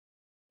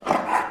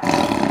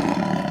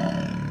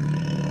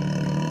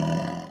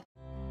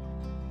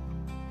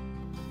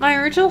My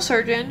original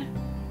surgeon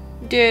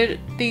did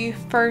the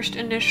first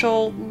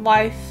initial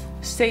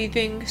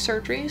life-saving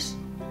surgeries,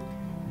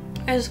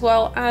 as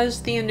well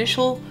as the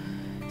initial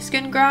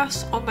skin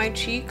grafts on my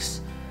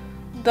cheeks,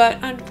 but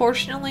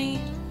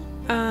unfortunately,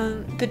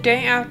 the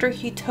day after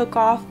he took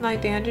off my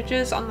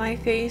bandages on my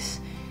face,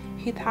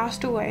 he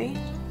passed away.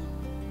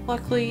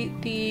 Luckily,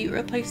 the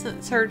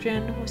replacement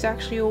surgeon was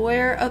actually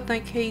aware of my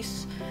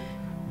case.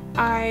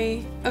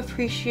 I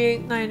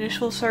appreciate my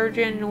initial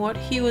surgeon and what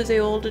he was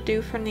able to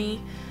do for me.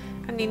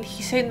 I mean,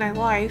 he saved my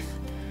life,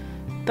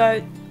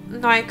 but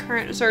my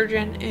current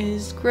surgeon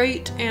is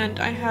great and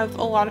I have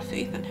a lot of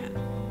faith in him.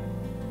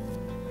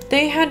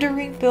 They had to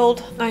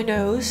rebuild my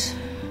nose,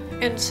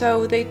 and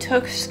so they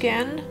took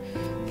skin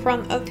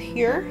from up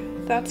here.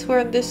 That's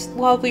where this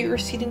lovely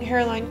receding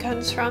hairline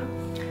comes from.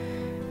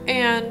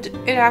 And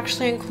it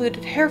actually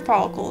included hair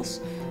follicles.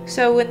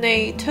 So when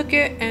they took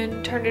it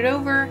and turned it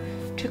over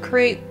to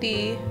create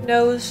the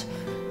nose,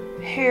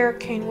 hair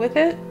came with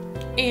it,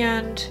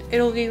 and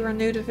it'll be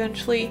renewed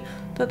eventually,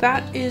 but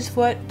that is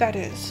what that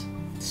is.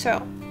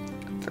 So,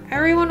 for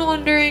everyone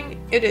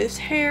wondering, it is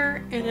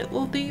hair and it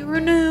will be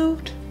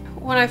renewed.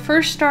 When I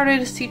first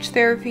started speech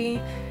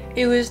therapy,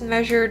 it was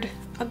measured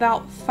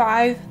about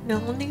 5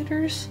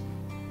 millimeters,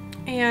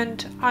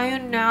 and I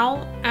am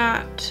now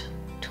at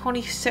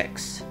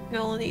 26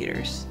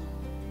 millimeters.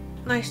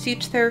 My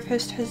speech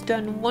therapist has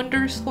done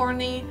wonders for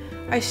me.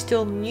 I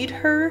still need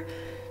her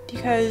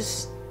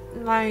because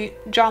my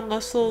jaw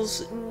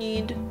muscles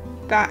need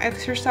that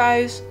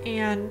exercise,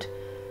 and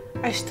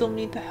I still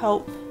need the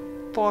help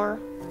for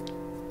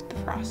the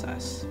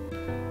process.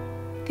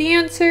 The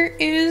answer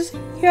is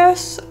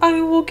yes,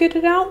 I will get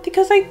it out,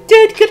 because I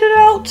did get it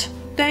out.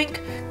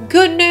 Thank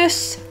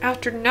goodness.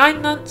 After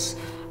 9 months,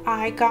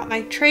 I got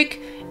my trach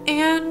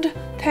and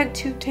peg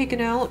tube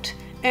taken out,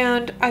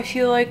 and I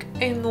feel like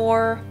a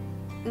more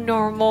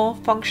normal,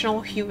 functional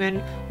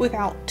human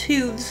without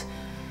tubes.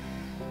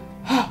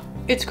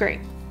 It's great.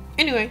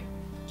 Anyway,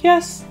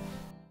 yes.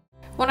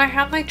 When I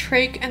had my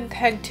trach and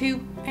peg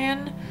tube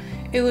in,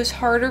 it was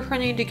harder for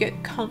me to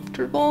get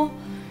comfortable,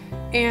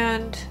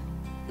 and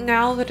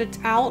now that it's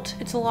out,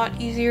 it's a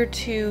lot easier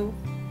to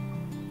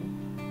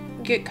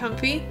get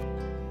comfy,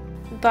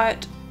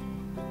 but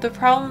the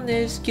problem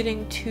is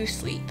getting to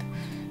sleep.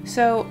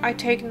 So I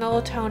take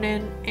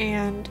melatonin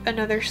and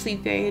another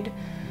sleep aid.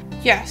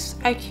 Yes,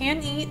 I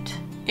can eat,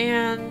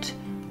 and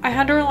I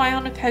had to rely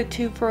on a peg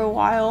tube for a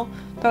while,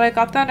 but I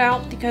got that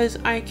out because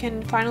I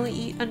can finally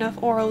eat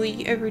enough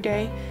orally every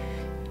day.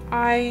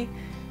 I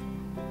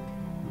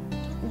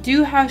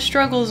do have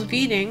struggles of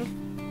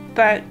eating,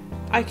 but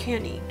I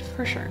can eat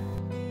for sure.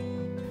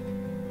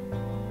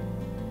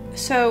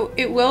 So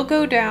it will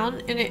go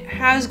down, and it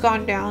has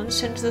gone down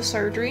since the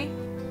surgery.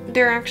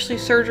 There are actually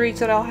surgeries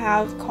that I'll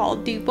have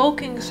called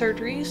debulking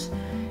surgeries.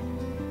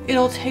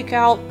 It'll take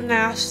out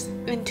mass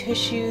and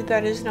tissue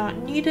that is not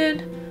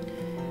needed,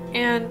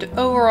 and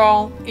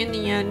overall, in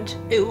the end,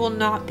 it will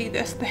not be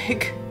this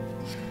big.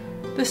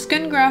 The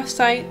skin graft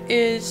site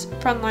is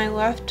from my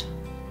left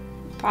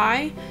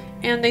thigh,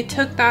 and they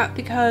took that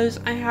because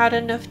I had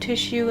enough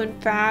tissue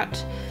and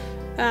fat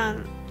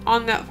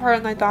on that part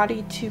of my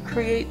body to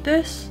create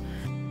this.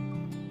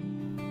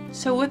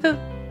 So with a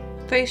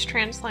face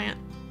transplant,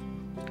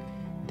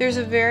 there's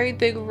a very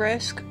big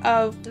risk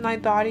of my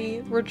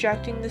body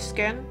rejecting the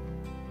skin,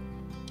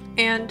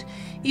 and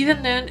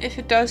even then, if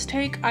it does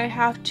take, I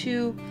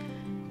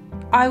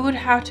would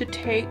have to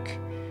take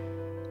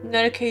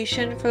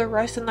medication for the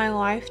rest of my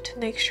life to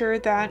make sure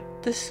that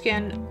the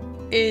skin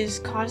is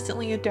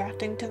constantly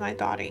adapting to my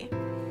body.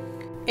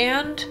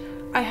 And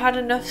I had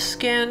enough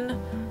skin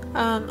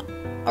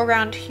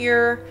around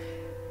here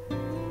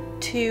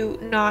to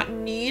not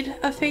need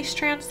a face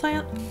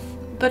transplant,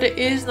 but it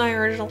is my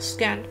original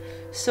skin,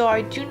 so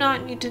I do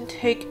not need to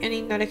take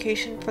any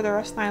medication for the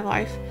rest of my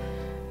life.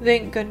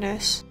 Thank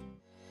goodness.